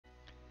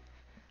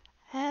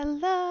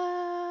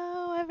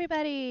Hello,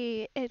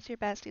 everybody! It's your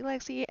bestie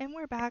Lexi, and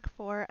we're back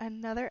for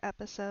another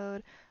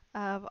episode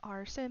of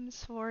our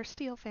Sims 4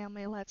 Steel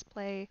Family Let's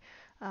Play.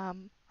 Our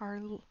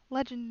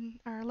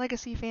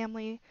legacy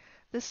family,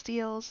 the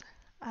Steels.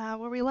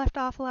 Where we left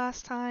off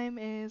last time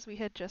is we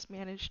had just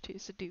managed to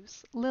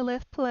seduce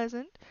Lilith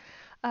Pleasant,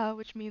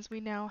 which means we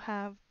now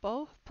have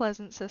both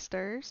Pleasant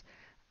sisters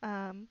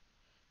um,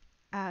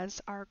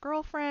 as our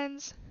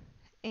girlfriends,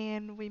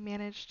 and we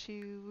managed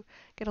to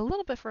get a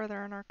little bit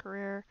further in our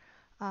career.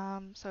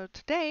 So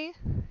today,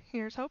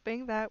 here's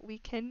hoping that we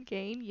can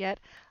gain yet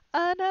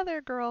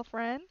another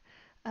girlfriend.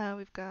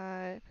 We've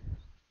got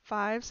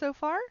 5 so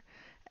far,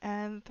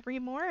 and 3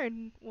 more,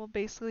 and we'll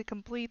basically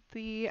complete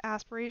the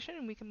aspiration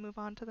and we can move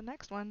on to the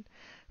next one.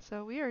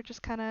 So we are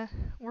just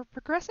we're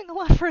progressing a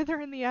lot further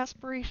in the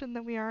aspiration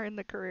than we are in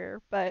the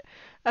career, but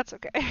that's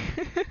okay.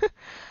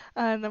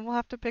 And then we'll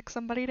have to pick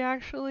somebody to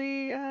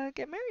actually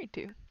get married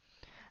to.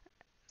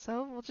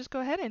 So we'll just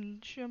go ahead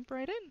and jump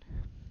right in.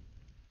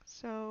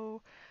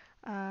 So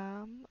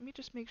let me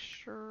just make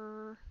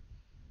sure,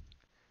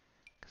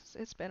 because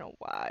it's been a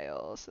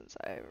while since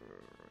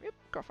Yep,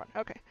 girlfriend.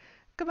 Okay.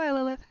 Goodbye,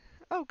 Lilith.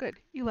 Oh, good.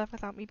 You left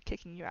without me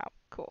kicking you out.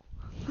 Cool.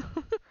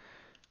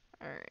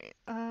 Alright.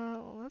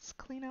 Let's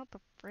clean out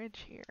the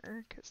fridge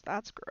here, because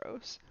that's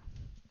gross.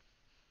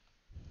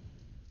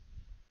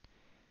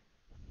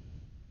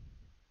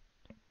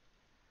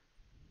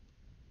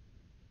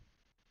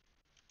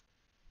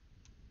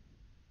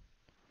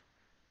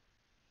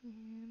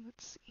 And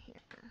let's see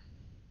here.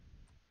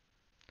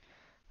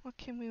 What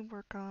can we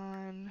work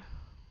on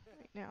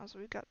right now? So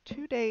we've got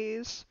 2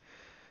 days.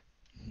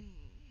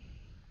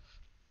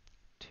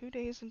 2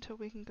 days until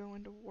we can go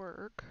into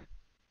work.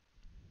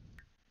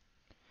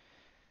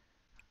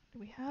 Do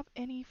we have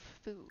any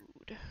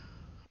food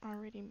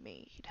already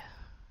made?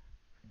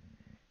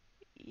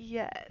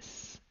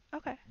 Yes.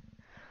 Okay.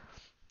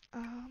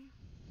 Um,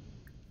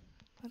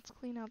 let's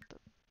clean out the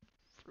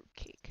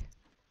fruitcake.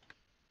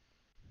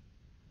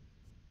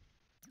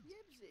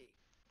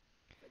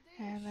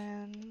 And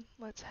then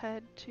let's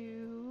head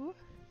to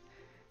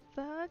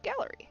the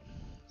gallery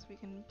so we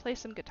can play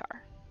some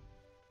guitar.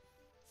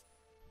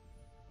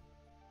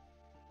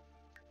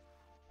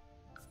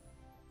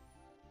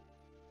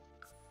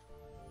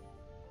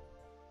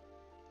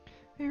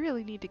 We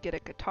really need to get a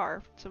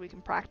guitar so we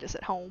can practice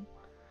at home.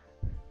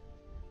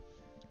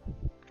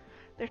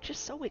 They're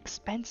just so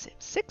expensive.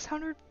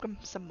 600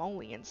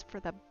 simoleons for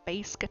the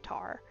bass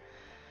guitar.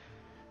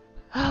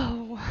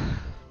 Oh,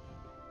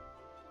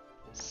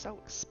 so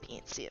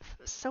expensive.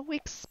 So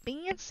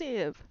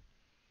expensive.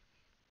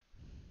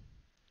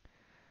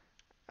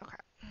 Okay.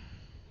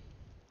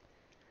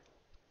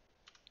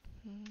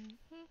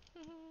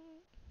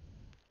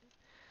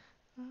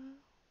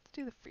 Let's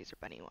do the freezer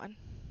bunny one.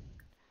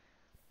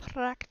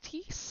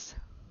 Practice.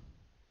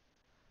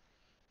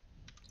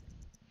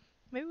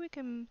 Maybe we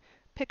can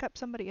pick up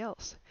somebody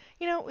else.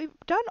 You know, we've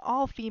done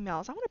all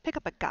females. I want to pick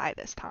up a guy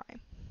this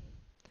time.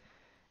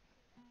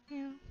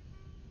 Yeah.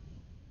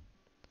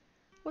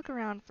 Look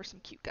around for some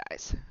cute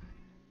guys.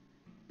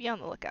 Be on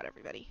the lookout,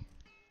 everybody.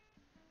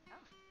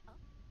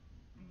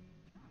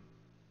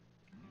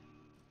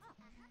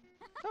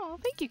 Oh,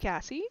 thank you,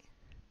 Cassie.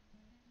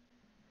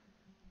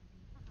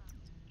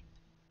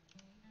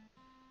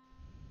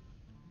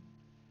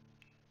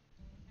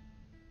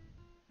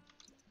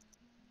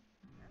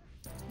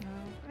 No,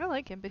 I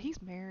like him, but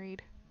he's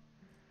married.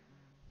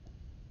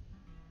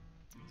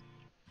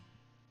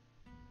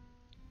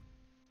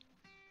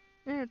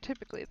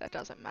 Typically that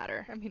doesn't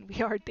matter. I mean,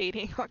 we are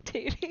dating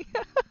Octavia.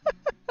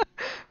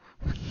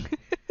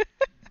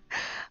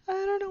 I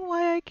don't know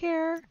why I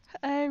care.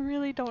 I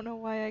really don't know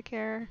why I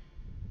care.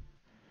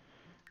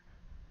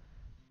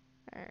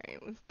 Alright,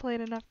 we've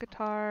played enough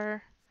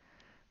guitar.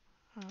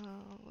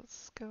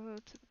 Let's go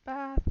to the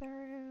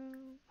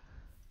bathroom.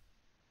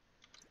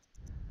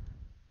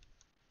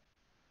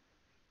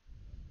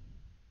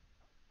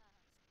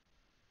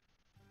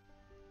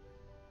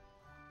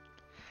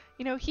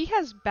 You know, he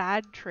has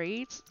bad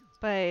traits,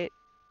 but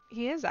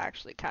he is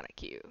actually kind of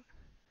cute.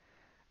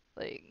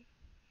 Like,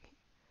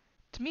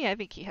 to me, I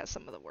think he has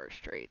some of the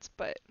worst traits,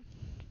 but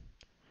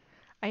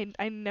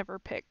I never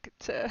pick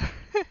to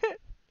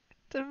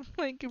to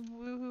like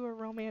woohoo or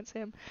romance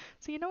him.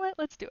 So you know what?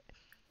 Let's do it.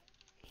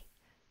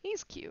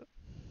 He's cute.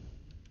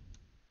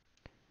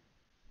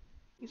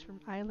 He's from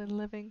Island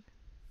Living.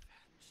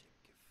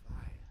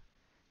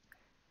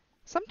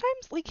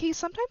 Sometimes, like,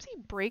 sometimes he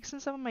breaks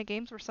in some of my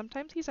games where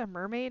sometimes he's a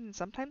mermaid and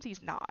sometimes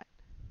he's not.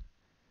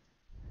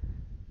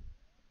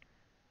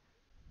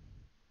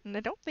 And I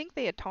don't think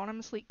they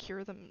autonomously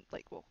cure them,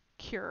 like, well,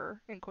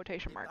 cure, in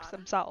quotation marks,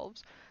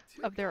 themselves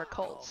of their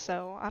occults,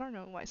 so I don't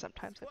know why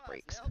sometimes it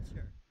breaks.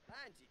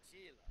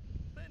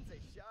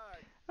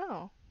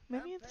 Oh,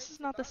 maybe this is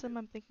not the sim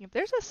I'm thinking of.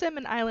 There's a sim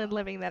in Island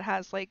Living that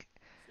has, like,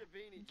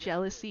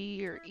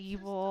 jealousy or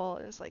evil.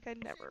 It's like,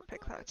 I'd never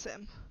pick that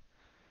sim.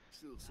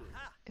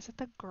 Is it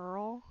the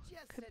girl?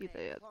 Could be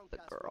the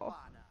girl.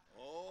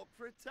 Oh,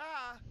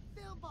 Prata.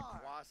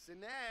 What's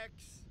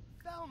next?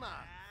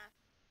 Velma.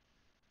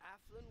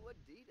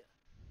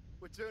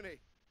 Watuni,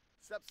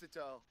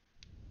 Subsito,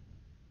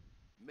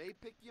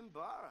 Maypick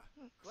Yambara.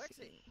 Let's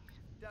see.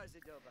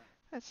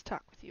 Let's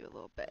talk with you a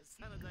little bit.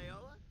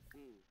 Sanadayola?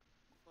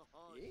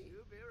 Oh,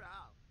 you be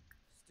out.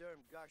 Sturm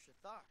Garsha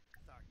Thark.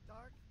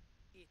 Thark.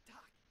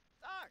 Etak.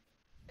 Thark.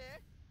 Eh?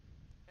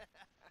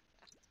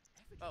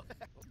 Oh.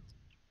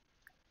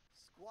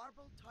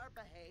 Squarble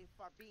Tarbahay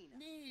Farbina.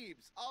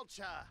 Neebs.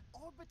 Alcha.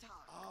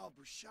 Orbitar. Oh,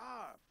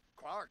 Bouchard.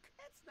 Quark.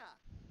 Etzna.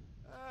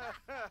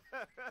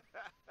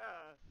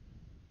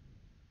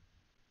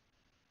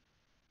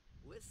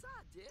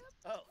 Wissa Dip?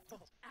 Oh.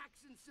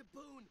 Action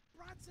Saboon.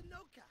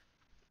 Bronsonoka.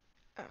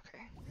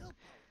 Okay.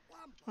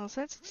 Well,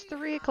 since it's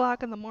 3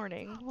 o'clock in the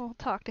morning, we'll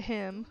talk to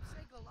him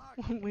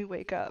when we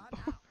wake up.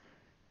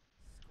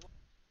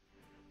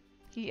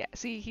 Yeah,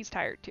 see, he's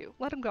tired too.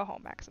 Let him go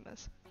home,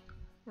 Maximus.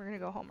 We're gonna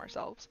go home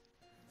ourselves.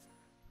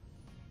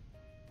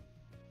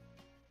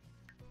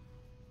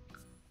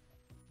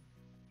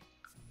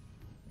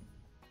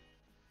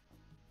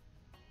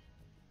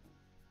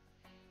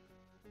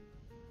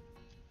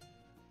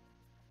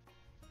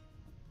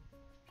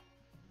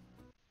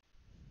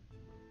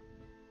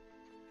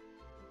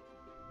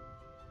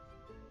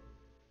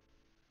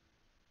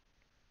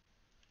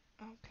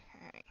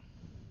 Okay.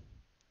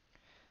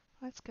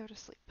 Let's go to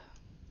sleep.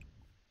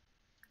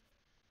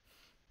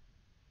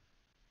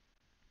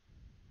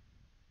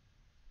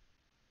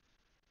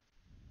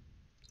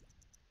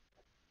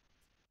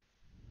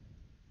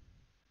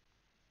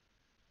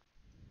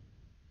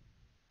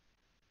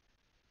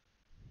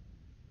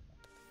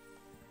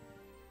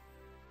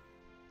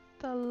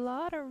 The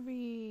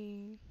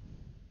lottery!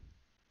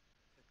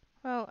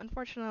 Well,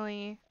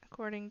 unfortunately,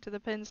 according to the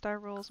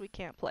Pinstar rules, we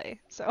can't play,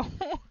 so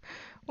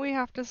we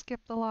have to skip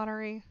the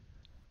lottery.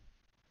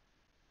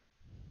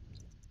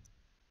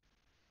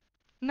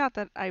 Not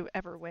that I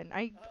ever win.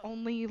 I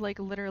only, like,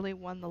 literally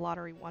won the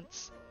lottery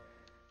once.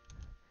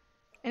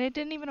 And it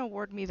didn't even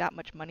award me that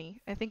much money.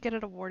 I think it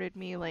had awarded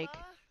me, like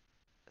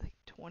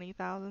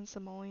 20,000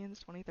 simoleons,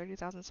 20,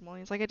 30,000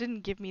 simoleons. Like, it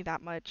didn't give me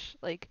that much,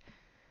 like,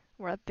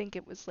 where I think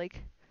it was,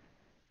 like,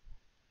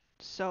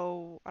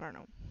 so, I don't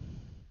know.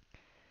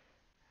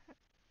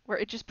 Where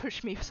it just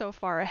pushed me so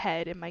far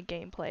ahead in my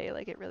gameplay.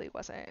 Like, it really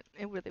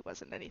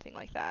wasn't anything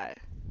like that.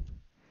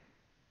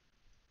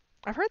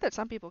 I've heard that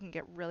some people can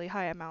get really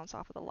high amounts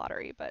off of the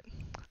lottery, but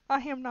I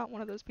am not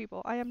one of those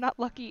people. I am not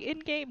lucky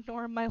in-game,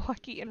 nor am I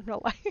lucky in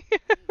real life.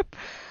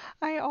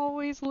 I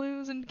always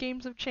lose in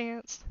games of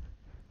chance.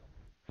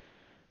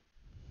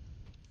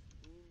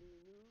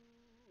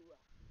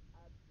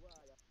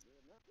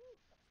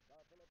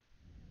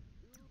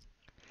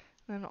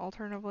 And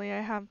alternatively, I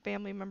have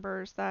family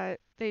members that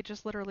they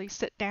just literally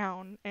sit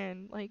down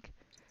and, like,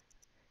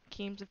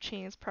 games of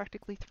chance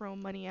practically throw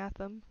money at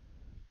them.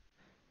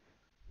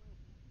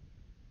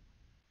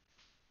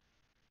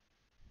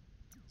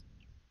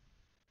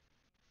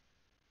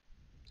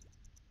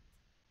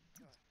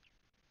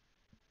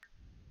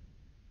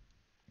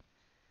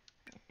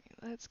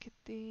 Let's get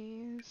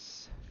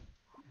these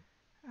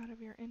out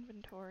of your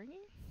inventory.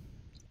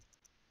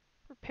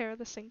 Repair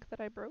the sink that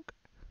I broke.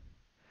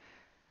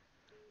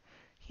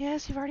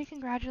 Yes, you've already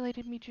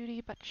congratulated me,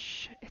 Judy, but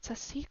shh, it's a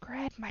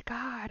secret, my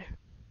god.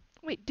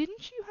 Wait,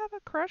 didn't you have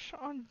a crush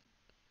on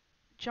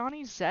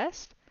Johnny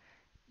Zest?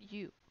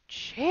 You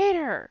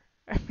cheater!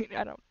 I mean,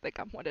 I don't think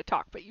I'm one to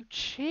talk, but you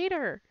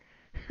cheater!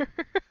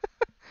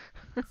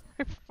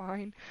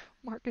 Fine,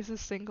 Marcus is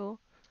single.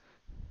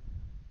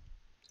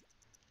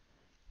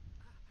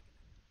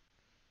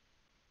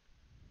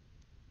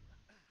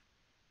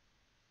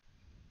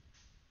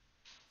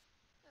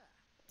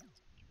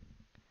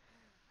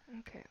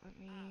 Okay, let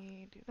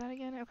me do that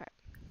again. Okay.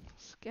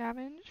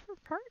 Scavenge for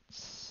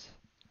parts.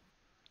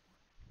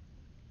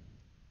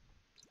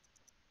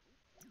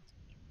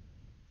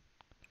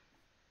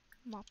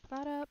 Mop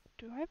that up.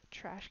 Do I have a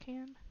trash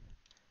can?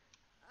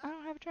 I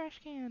don't have a trash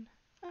can.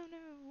 Oh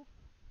no.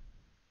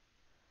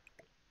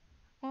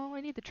 Well,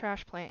 I need the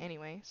trash plant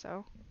anyway,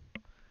 so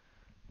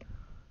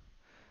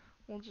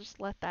we'll just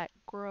let that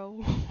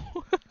grow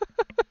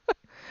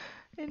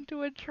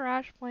into a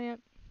trash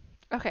plant.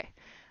 Okay.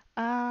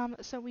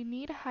 So we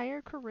need a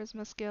higher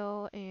charisma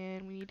skill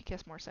and we need to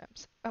kiss more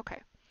Sims. Okay.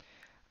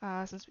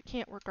 Since we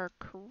can't work our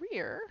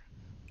career,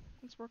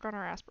 let's work on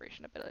our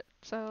aspiration a bit.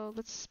 So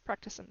let's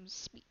practice some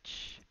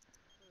speech.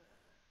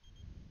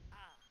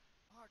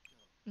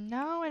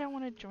 No, I don't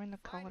want to join the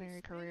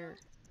culinary career.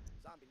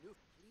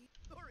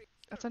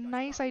 That's a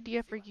nice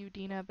idea for you,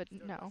 Dina, but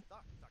no.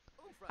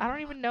 I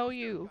don't even know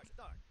you.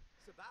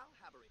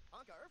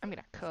 I mean,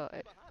 I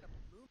could.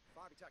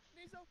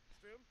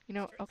 You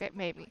know, okay,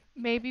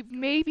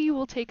 maybe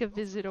we'll take a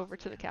visit over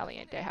to the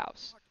Caliente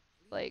house.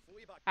 Like,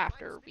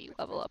 after we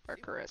level up our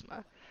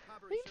charisma.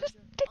 You just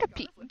take a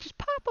peek. Just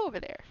pop over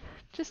there.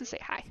 Just to say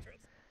hi.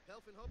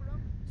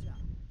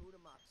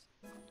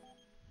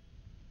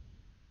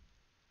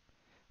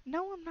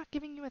 No, I'm not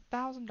giving you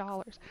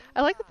 $1,000.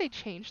 I like that they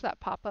changed that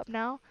pop-up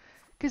now.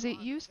 Because it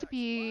used to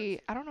be,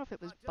 I don't know if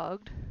it was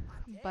bugged,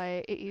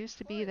 but it used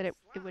to be that it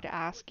would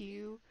ask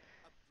you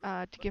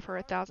to give her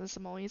 1,000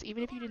 simoleons.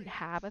 Even if you didn't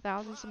have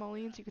 1,000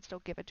 simoleons, you could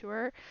still give it to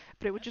her,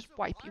 but it would just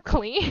wipe you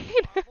clean.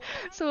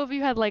 So if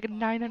you had like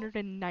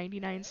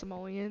 999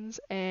 simoleons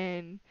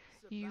and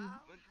you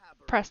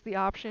press the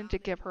option to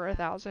give her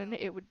 1,000,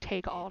 it would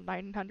take all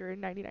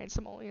 999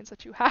 simoleons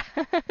that you had.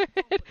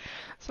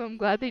 So I'm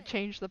glad they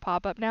changed the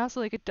pop-up now, so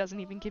like it doesn't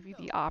even give you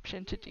the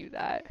option to do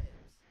that.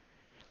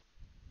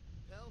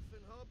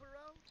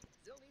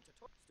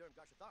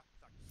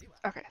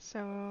 Okay,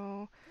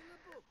 so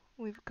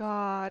we've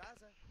got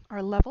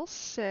our level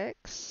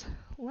 6.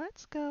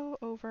 Let's go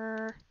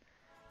over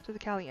to the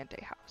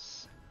Caliente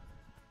house.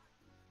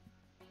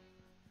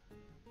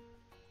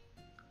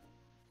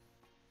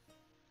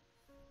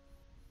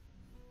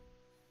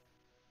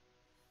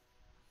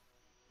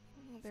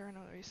 Oh, there are no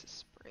Oasis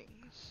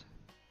Springs.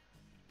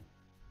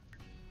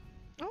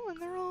 Oh,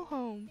 and they're all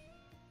home.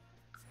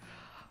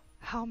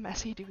 How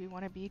messy do we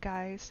want to be,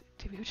 guys?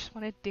 Do we just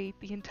want to date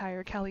the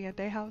entire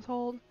Caliente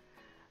household?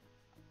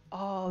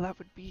 Oh, that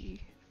would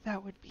be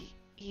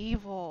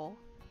evil.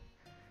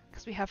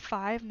 Because we have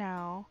 5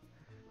 now.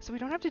 So we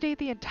don't have to date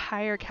the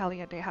entire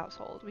Caliente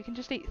household. We can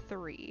just date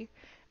 3,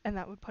 and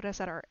that would put us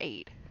at our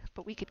 8.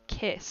 But we could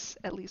kiss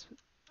at least with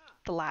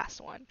the last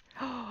one.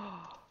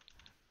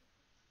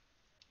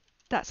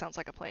 That sounds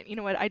like a plan. You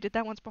know what? I did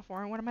that once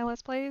before in one of my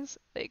Let's Plays.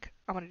 Like,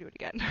 I'm gonna do it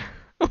again.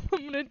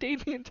 I'm gonna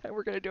date the entire.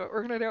 We're gonna do it.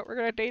 We're gonna do it. We're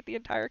gonna date the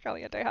entire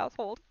Caliente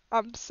household.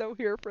 I'm so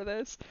here for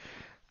this.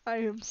 I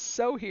am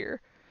so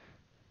here.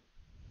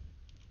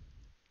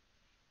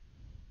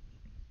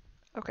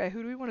 Okay,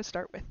 who do we want to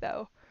start with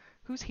though?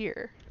 Who's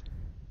here?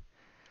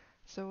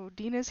 So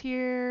Dina's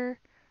here.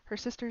 Her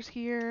sister's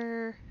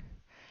here.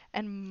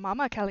 And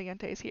Mama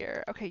Caliente's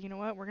here. Okay, you know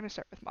what? We're gonna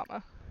start with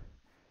Mama.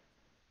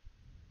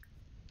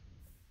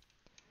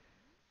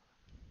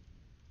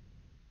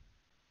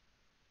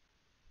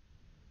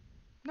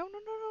 No, no,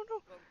 no, no,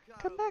 no.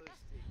 Come back.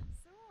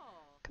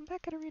 Come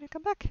back, Katarina.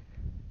 Come back.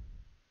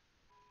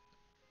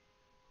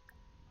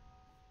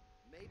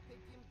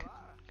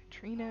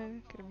 Katrina,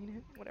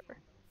 Katarina, whatever.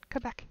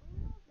 Come back.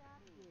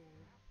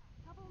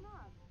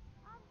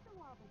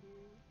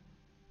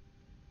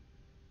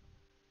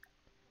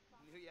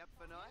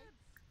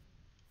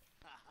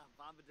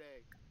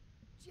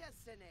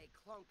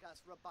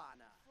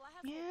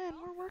 Yeah,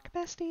 more work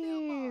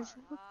besties.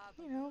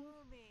 You know.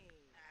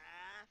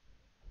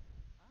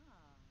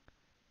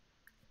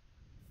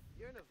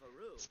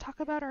 Let's talk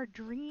about our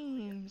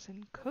dreams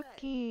and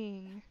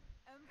cooking.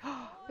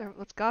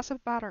 Let's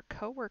gossip about our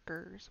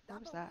coworkers.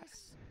 What was that?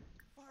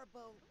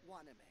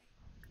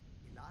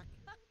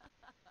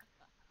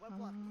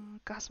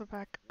 Gossip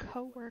about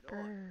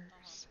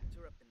coworkers.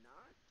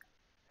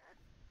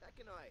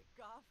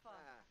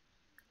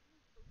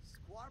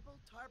 Squarble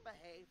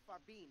Tarbahay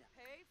Farbina.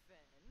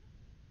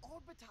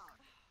 Orbitar.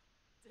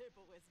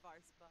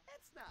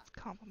 Let's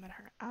compliment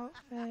her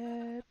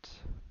outfit.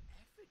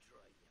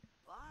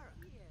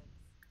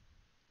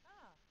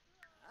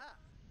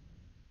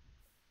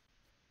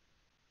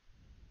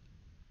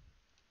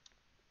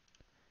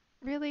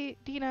 Really,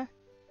 Dina?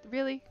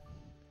 Really?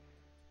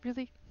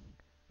 Really?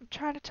 I'm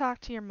trying to talk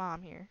to your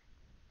mom here.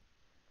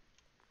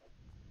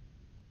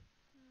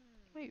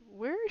 Wait,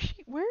 where is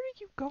she? Where are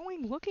you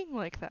going looking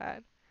like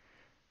that?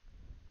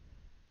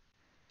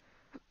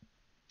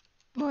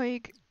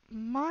 Like,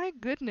 my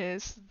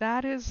goodness,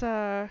 that is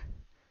a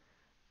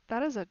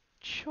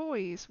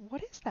choice.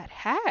 What is that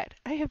hat?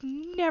 I have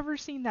never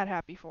seen that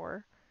hat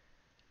before.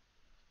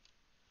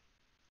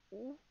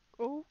 Oh,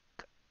 oh,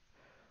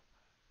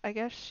 I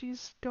guess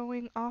she's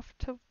going off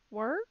to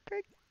work,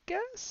 I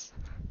guess?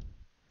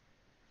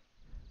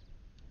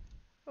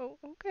 Oh,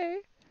 okay.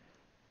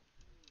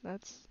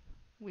 That's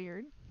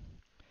weird.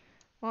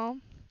 Well,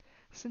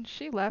 since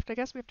she left, I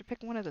guess we have to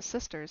pick one of the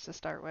sisters to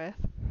start with.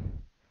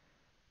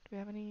 Do we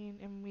have any?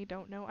 And we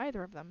don't know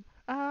either of them.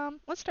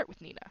 Let's start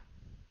with Nina.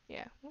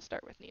 Yeah, we'll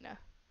start with Nina.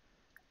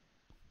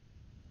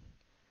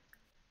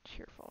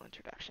 Cheerful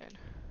introduction.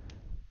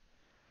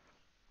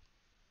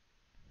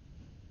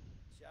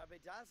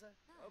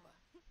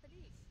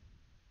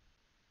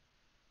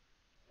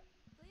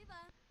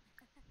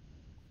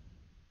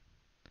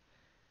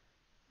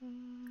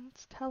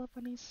 Let's tell a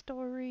funny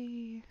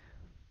story.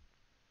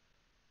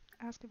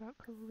 Ask about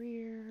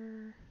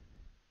career.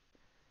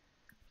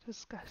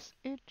 Discuss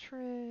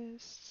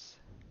interests.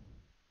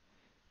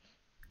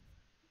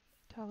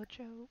 Tell a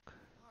joke.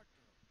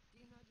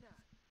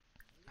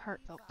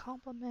 Heartfelt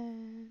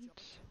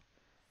compliment.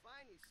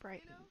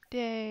 Brighten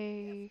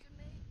day.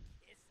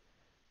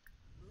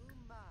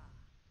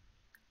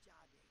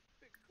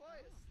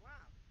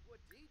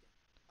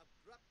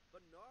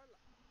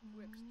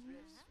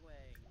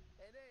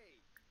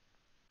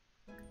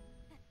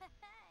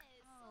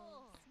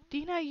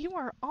 Dina, you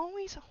are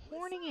always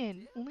horning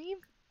in. Leave.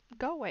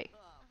 Go away.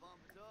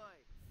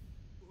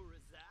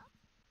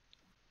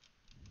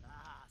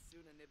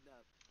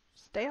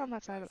 Stay on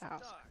that side of the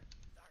house.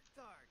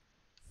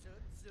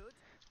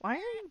 Why are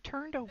you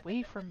turned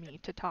away from me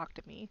to talk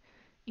to me?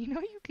 You know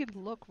you could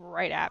look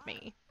right at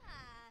me.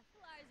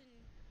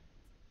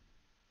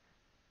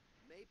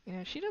 You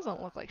know, she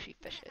doesn't look like she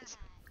fishes.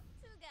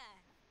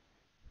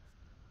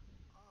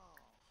 Oh.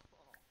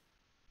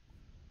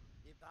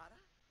 Ibara?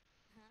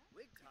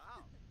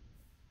 Wigtown.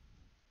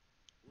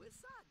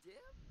 Wissa, Dim?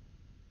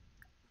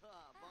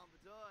 Ah,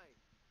 Bombadoy.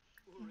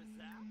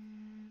 Urizap?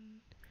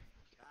 And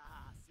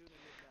Ah,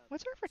 Sunanigna.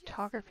 what's her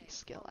photography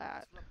skill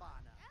at?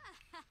 Labana.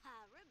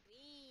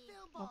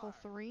 Level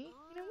Filbar. 3?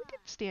 You know, we could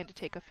stand to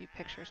take a few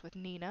pictures with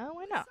Nina.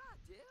 Why not?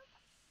 Wissa, Dim?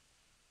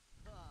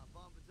 Ah,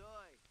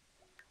 Bombadoy.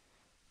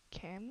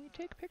 Can we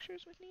take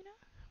pictures with Nina?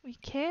 We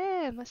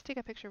can! Let's take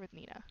a picture with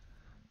Nina.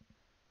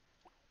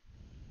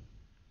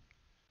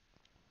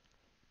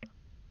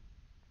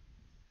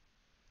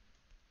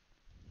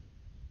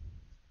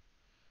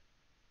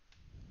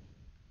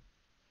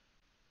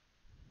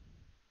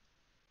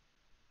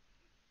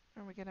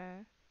 Are we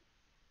gonna...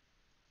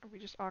 Are we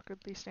just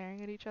awkwardly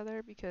staring at each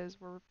other because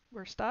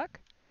we're stuck?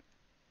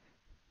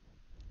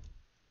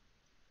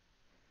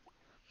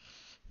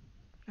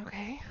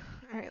 Okay.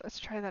 Alright, let's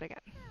try that again.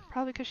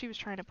 Probably because she was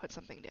trying to put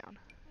something down.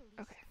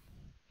 Okay.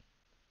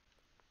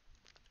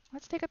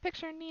 Let's take a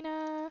picture,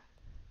 Nina!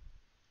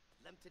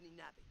 Lemtani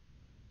Nabi.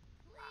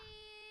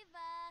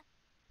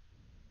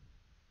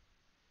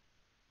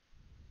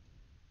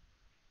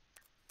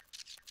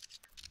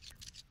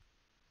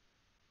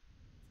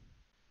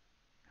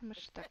 How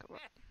much did that go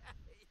up?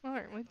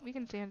 Alright, we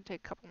can stand to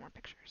take a couple more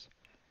pictures.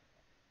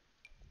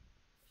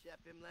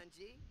 Shepim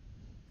Lenji.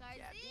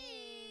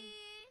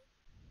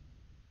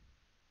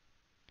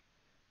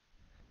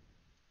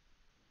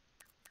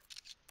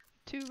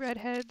 Two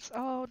redheads.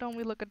 Oh, don't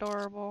we look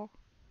adorable?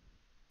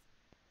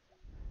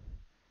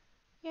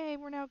 Yay,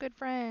 we're now good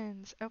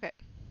friends. Okay.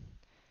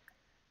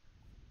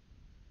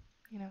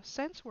 You know,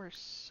 since we're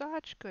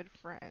such good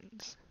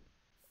friends,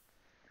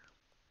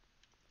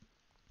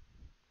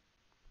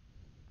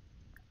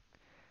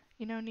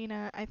 you know,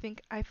 Nina,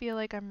 I feel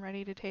like I'm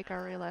ready to take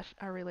our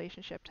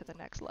relationship to the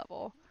next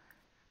level.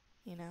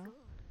 You know,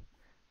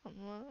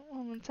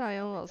 I'm gonna tell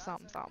you a little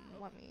something,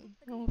 something.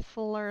 We'll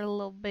flirt a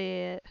little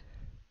bit.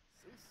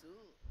 Susu.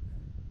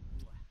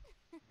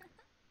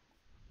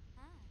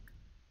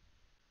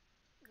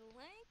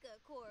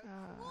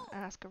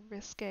 Ask a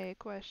risque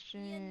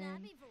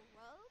question.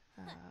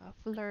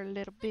 Flirt a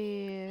little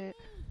bit.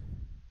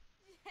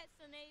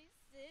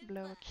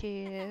 Blow a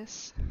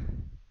kiss.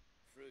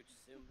 Fruit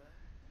Simba.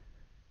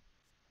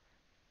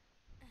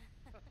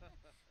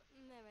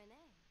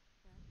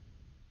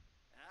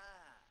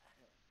 Ah.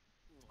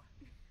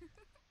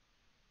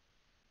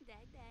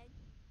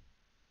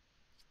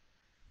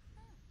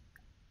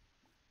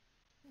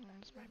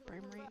 Is my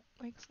frame rate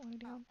like slowing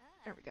down?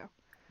 There we go.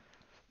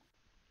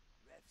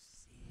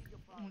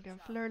 I'm gonna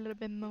flirt a little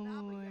bit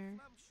more.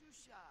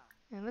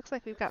 And it looks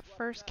like we've got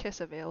first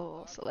kiss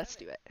available, so let's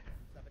do it.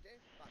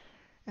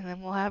 And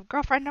then we'll have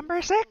girlfriend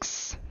number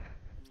 6!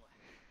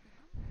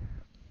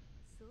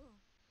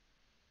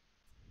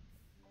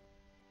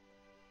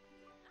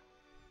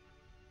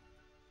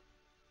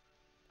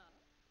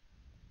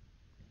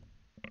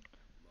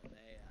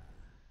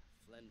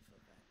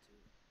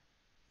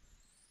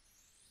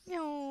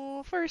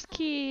 No, first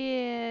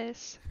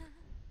kiss!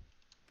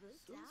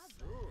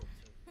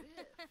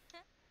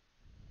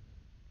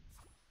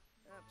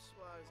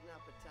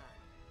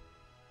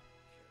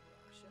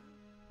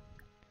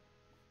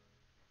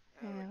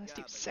 And let's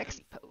do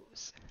sexy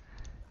pose.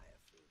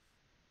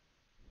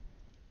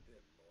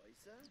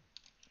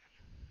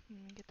 Let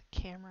me get the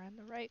camera in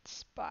the right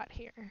spot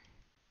here.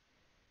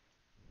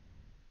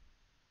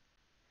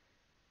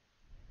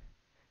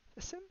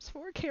 The Sims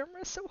 4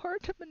 camera is so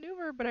hard to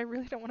maneuver, but I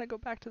really don't want to go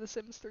back to the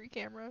Sims 3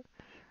 camera.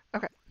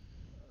 Okay.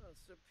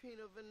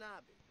 Serpino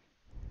Vanabi.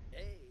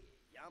 Hey,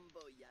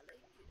 Yambo Yalik.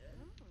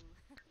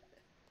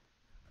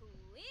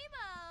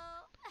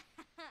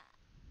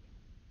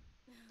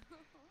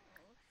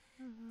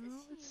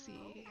 Let's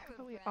see. How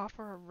about we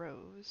offer a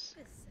rose?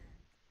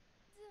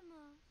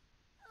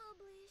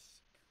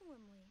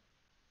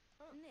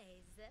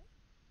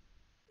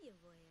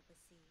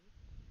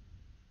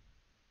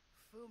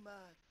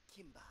 Fuma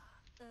Kimba.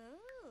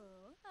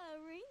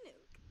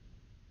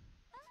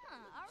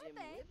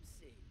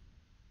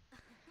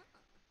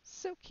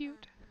 So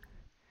cute.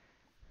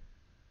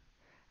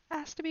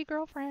 Asked to be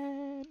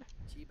girlfriend.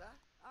 Chiba.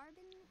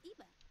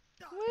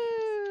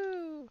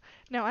 Woo!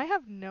 Now I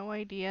have no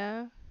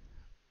idea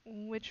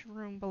which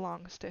room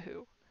belongs to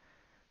who.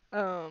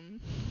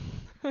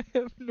 I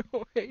have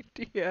no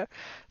idea.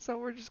 So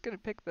we're just gonna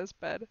pick this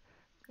bed.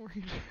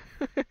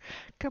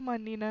 Come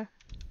on, Nina.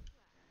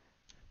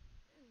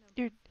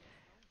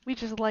 We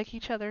just like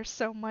each other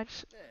so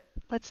much.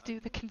 Let's do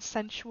the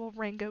consensual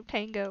Rango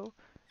Tango.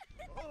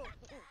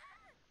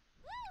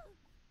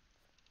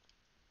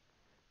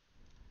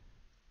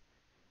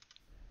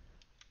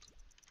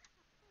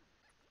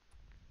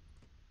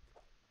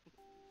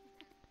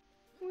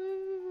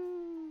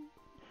 Woo!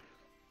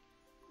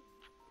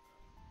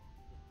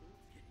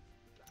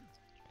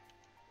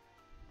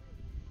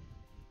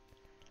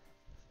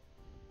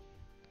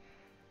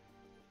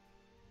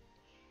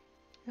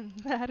 And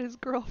that is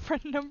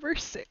girlfriend number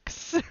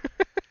 6.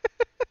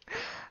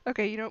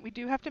 Okay, you know what? We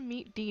do have to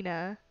meet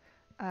Dina.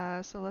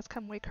 So let's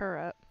come wake her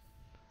up.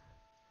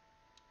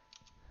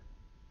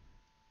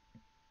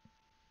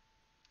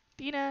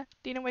 Dina,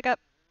 Dina, wake up.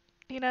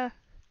 Dina,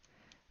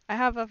 I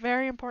have a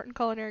very important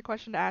culinary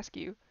question to ask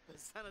you.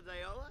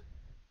 Sanadayola?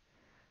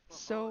 Oh,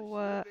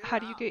 So, how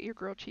do you Shibira. get your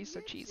grilled cheese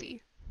so Yichi.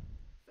 cheesy?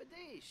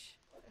 Fadish.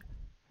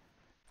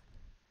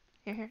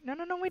 Here, here. No,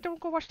 no, no, wait, don't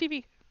go watch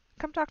TV.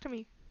 Come talk to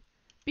me.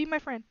 Be my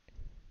friend.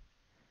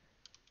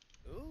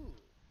 Ooh,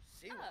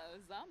 Siwa. Oh,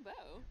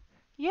 Zombo.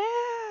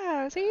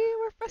 Yeah, see,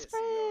 we're best Kissy no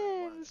I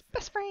want friends.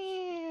 Best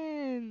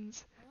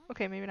friends.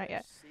 Okay, maybe not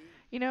yet.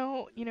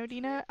 Merci.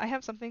 Dina, I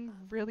have something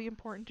really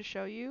important to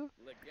show you.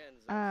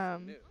 Legenzo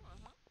Um, Fanu.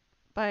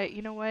 but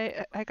you know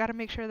what? I gotta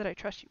make sure that I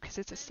trust you because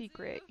it's a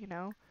secret, Benzu. you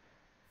know?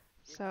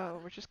 So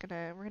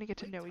Ibana. we're gonna get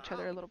to Wait, know each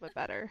other a Tom. little bit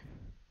better.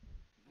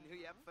 New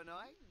Yap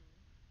Fanoi?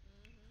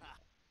 Mm-hmm. Ha.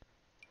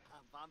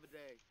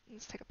 Bombade.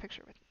 Let's take a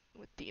picture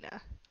with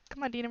Dina.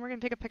 Come on, Dina, we're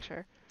gonna take a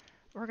picture.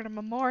 We're gonna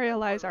El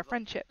memorialize our Puervo.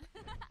 friendship.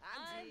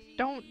 Angie.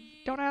 Don't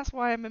don't ask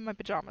why I'm in my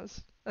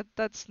pajamas.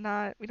 That's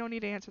not. We don't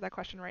need to answer that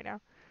question right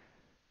now.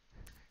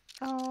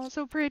 Oh,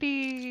 so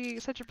pretty.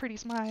 Such a pretty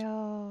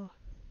smile.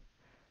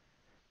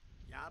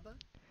 Yaba.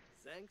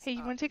 Thanks Hey,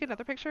 you want to take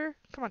another Apidar. picture?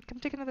 Come on, come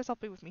take another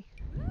selfie with me.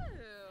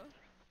 Ooh.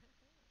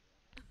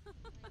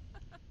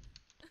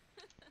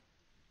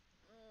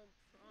 Oh,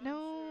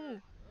 No.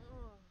 Prancer.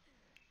 Oh.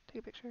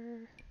 Take a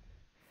picture.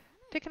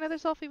 Take another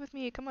selfie with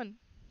me. Come on.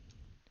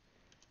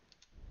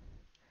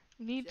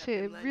 We need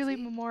to Checkin' really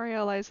Lenty.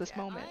 memorialize this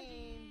moment. Checkin'.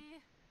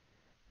 Auntie.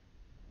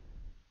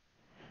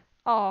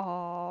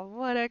 Oh,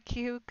 what a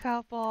cute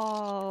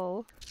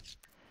couple.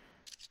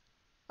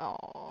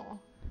 Oh,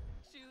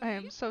 I Julie.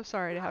 am so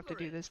sorry to have to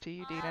do Favorite. this to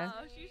you, Dina.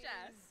 Oh,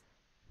 Shujas.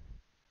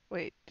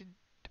 Wait,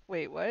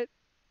 wait, what?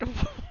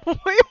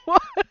 Wait,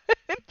 what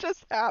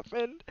just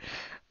happened?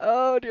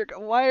 Oh dear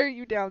God, why are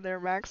you down there,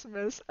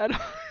 Maximus? I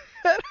don't,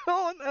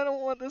 I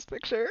don't want this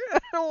picture. I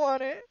don't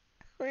want it.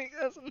 Wait,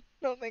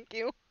 no, thank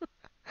you.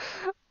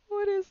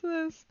 What is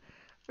this?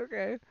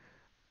 Okay.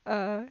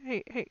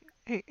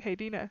 Hey,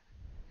 Dina.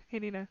 Hey,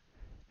 Dina.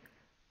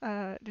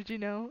 Did you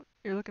know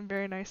you're looking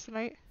very nice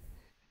tonight?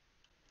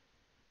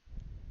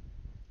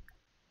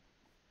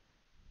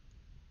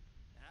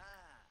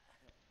 Ah.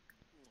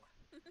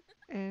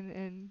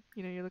 And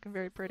you know you're looking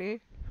very Fufu.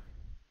 pretty.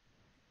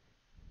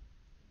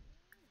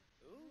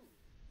 Ooh,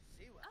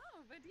 Siwa.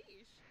 Oh,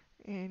 Vadish.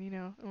 And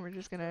and we're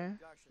gonna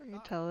Dark.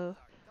 tell a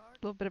Dark. Dark.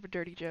 little bit of a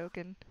dirty joke,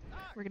 and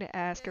we're gonna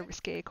ask a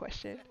risque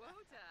question.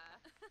 Quota.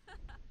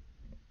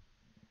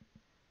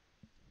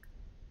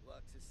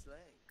 What's a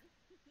slang?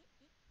 Quota.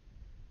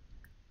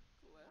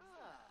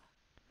 Ah.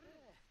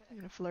 I'm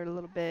gonna flirt a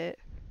little bit,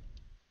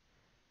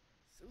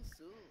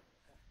 Susu.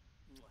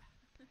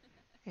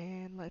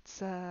 and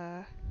let's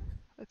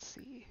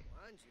see.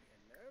 Wanji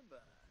and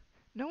Nerba.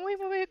 No,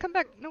 wait, come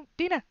back. No,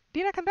 Dina,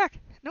 come back.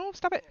 No,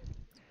 stop it.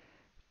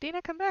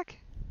 Dina, come back.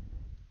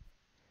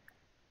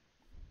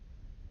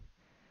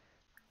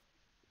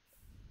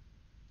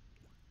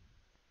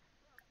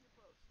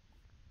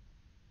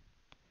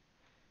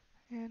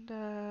 And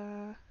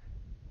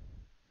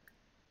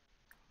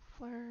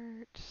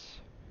flirt.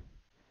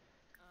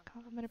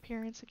 Compliment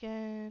appearance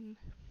again.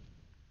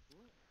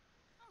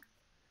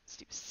 Let's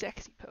do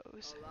sexy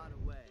pose. A lot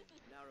away.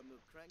 Now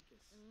remove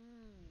Krankus.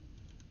 Mm.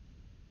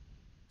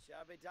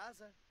 Shabe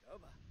Daza.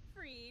 Goba.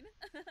 Freen.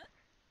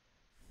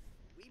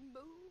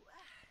 Wimbo.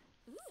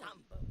 Ooh.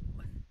 Sambo.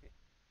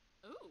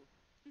 Ooh.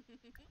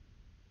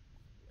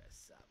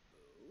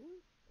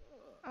 Wesabu.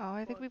 Oh,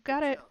 I think we've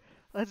got it.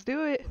 Let's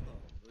do it.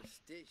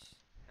 Rustish.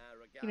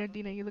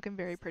 Dina, you're looking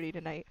very pretty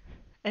tonight.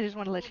 I just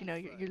want to let you know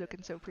you're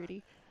looking so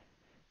pretty.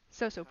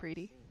 So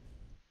pretty.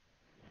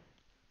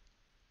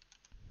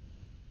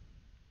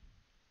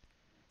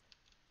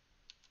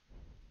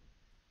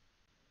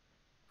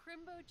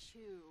 Crimbo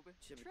Tube.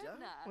 Chibida?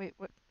 Tribna. Wait,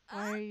 what?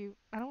 Why are you?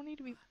 I don't need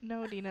to be.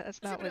 No, Dina,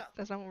 that's not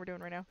what we're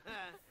doing right now.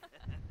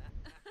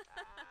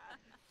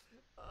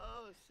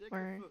 Oh,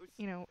 We're,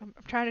 Sickerfoos. I'm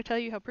trying to tell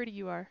you how pretty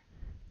you are.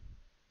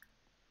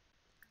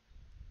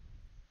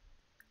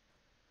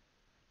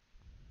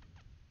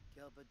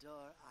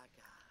 Gilbador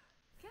Aga.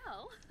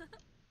 Kel.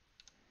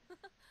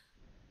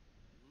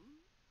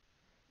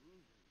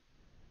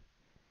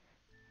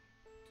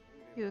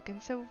 You're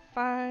looking so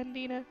fine,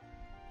 Dina.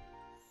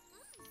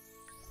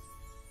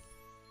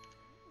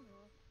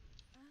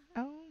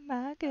 Oh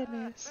my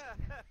goodness.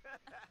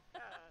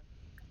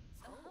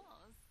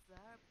 Oh,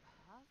 Sir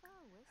Pava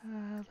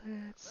Whistle.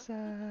 Let's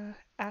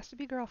ask to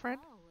be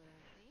girlfriend. Oh,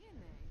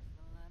 Viene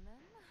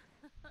Flemon.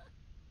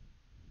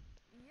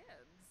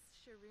 Yibs.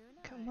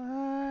 Sharuna. Come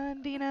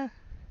on, Dina.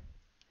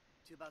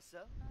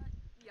 Tubaso?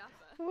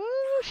 Yaffa.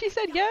 Woo! She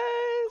said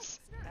yes.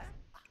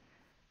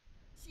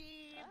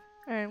 Cheap.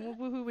 All right, we'll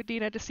woohoo with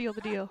Dina to seal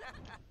the deal.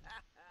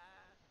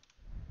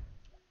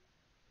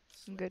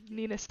 I'm good.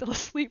 Nina's still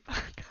asleep.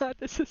 God,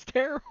 this is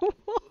terrible.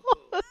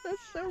 This is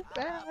so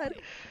bad.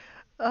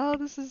 Oh,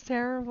 this is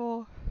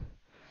terrible.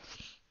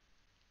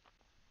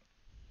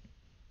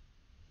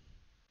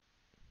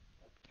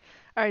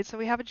 All right, so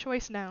we have a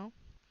choice now.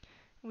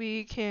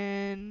 We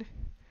can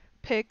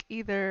pick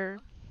either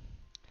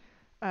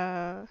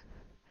uh,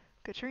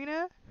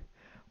 Katrina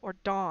or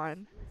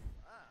Dawn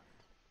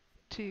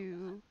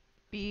to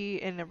be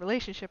in a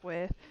relationship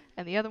with,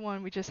 and the other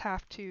one we just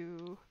have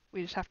to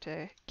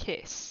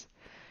kiss.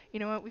 You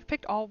know what? We've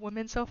picked all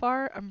women so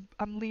far.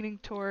 I'm leaning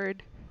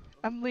toward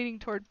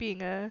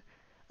being a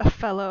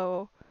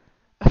fellow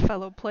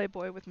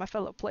playboy with my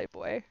fellow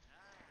playboy.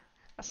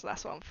 That's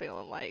what I'm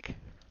feeling like.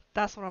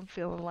 That's what I'm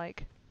feeling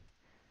like.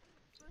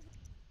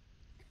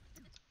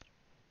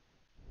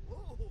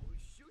 Whoa,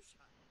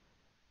 shusha.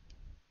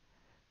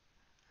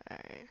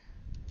 Alright.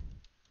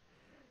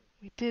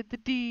 We did the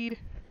deed.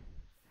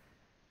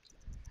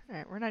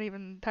 Alright, we're not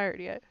even tired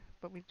yet,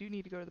 but we do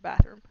need to go to the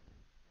bathroom.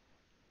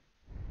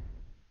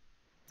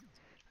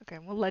 Okay,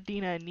 we'll let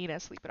Dina and Nina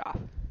sleep it off.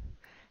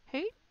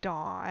 Hey,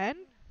 Dawn.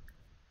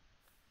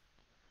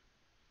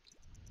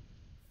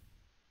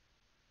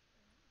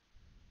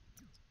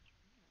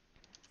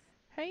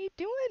 How you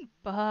doing,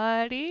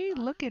 buddy?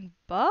 Looking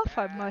buff,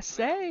 I must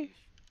say.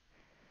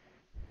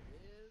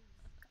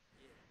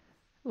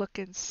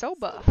 Looking so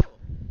buff.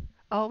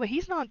 Oh, but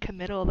he's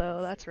non-committal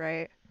though, that's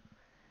right.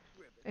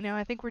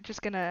 I think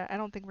I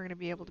don't think we're gonna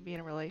be able to be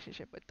in a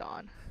relationship with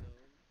Dawn.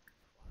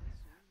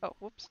 Oh,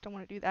 whoops, don't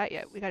want to do that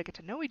yet. We gotta get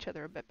to know each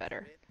other a bit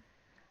better.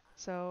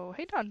 So,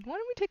 hey Dawn, why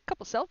don't we take a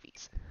couple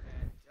selfies?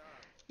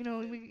 We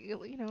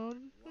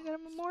gotta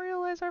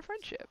memorialize our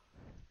friendship.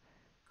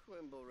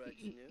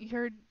 You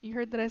heard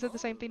that I said the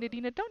same thing to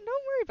Dina. Don't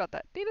worry about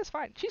that. Dina's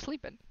fine. She's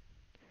sleeping.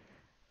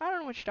 I don't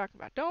know what you're talking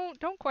about.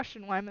 Don't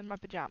question why I'm in my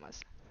pajamas.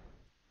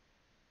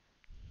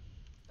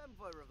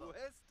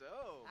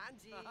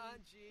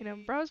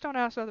 Bros don't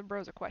ask other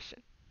bros a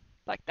question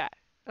like that,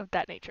 of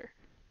that nature.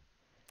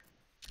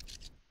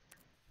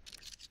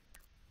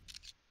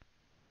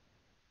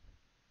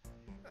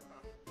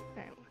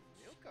 Alright,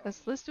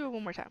 let's do it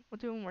one more time. We'll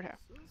do it one more time.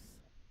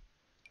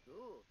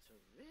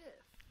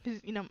 'Cause,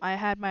 I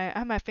had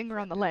my finger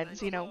on the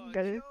lens.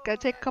 Gotta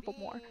take a couple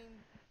more,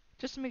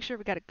 just to make sure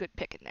we got a good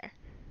pick in there.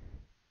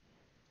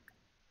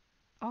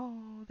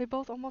 Oh, they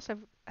both almost have.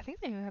 I think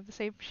they even have the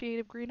same shade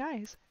of green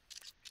eyes.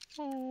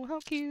 Oh, how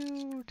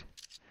cute!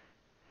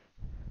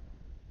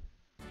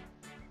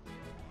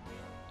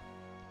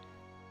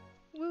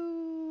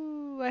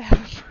 Woo!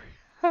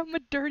 I'm a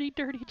dirty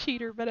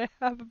cheater, but I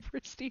have a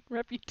pristine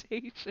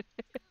reputation.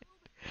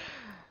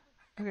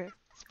 Okay,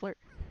 let's flirt.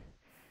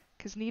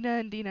 Cause Nina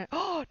and Dina.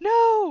 Oh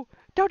no!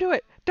 Don't do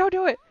it! Don't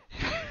do it!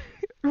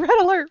 Red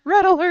alert!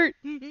 Red alert!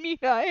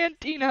 Nina and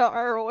Dina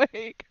are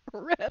awake.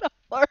 Red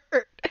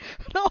alert!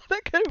 No,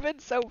 that could have been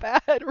so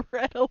bad.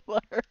 Red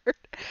alert.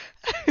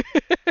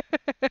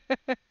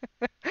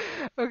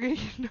 Okay,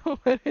 you know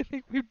what? I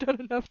think we've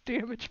done enough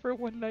damage for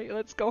one night.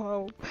 Let's go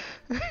home.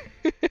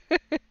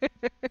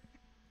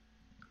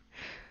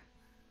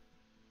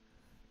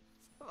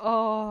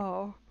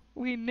 Oh,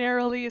 we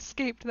narrowly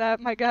escaped that,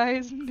 my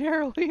guys.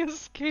 Narrowly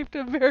escaped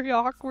a very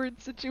awkward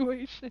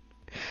situation.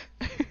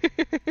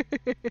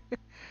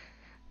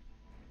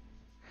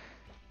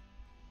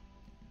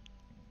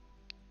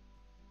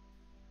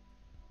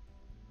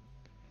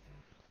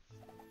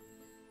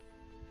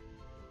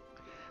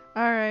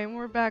 Alright,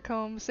 we're back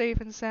home,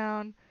 safe and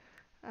sound.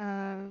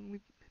 We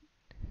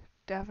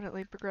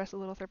definitely progress a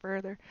little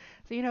further.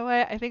 So you know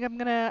what? I think I'm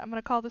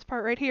gonna call this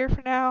part right here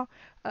for now.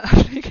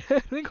 I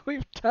think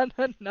we've done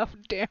enough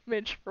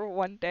damage for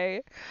one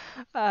day.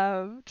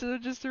 So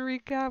just to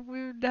recap,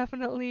 we've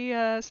definitely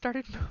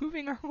started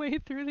moving our way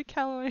through the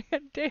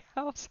Callahan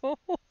household.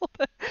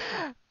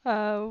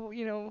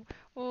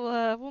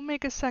 We'll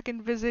make a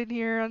second visit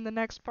here on the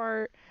next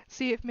part.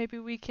 See if maybe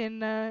we can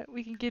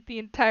get the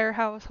entire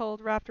household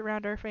wrapped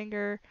around our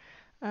finger.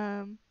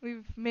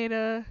 We've made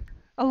a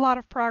lot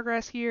of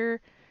progress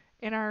here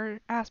in our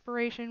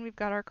aspiration. We've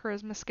got our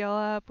charisma skill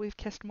up. We've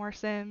kissed more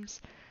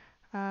Sims.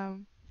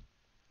 Um,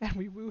 and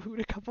we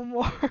woohooed a couple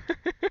more.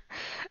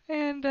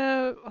 And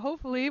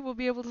hopefully we'll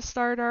be able to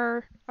start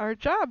our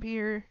job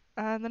here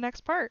in the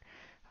next part.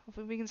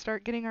 Hopefully we can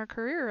start getting our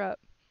career up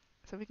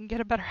so we can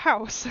get a better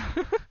house.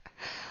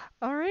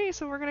 Alright,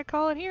 so we're gonna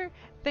call it here.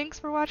 Thanks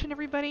for watching,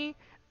 everybody.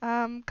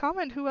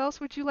 Comment who else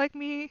would you like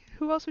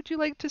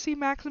to see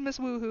Maximus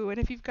woohoo, and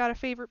if you've got a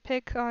favorite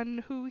pick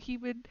on who he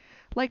would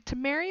like to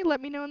marry, let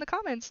me know in the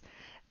comments.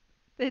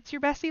 It's your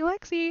bestie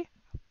Lexi.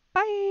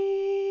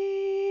 Bye!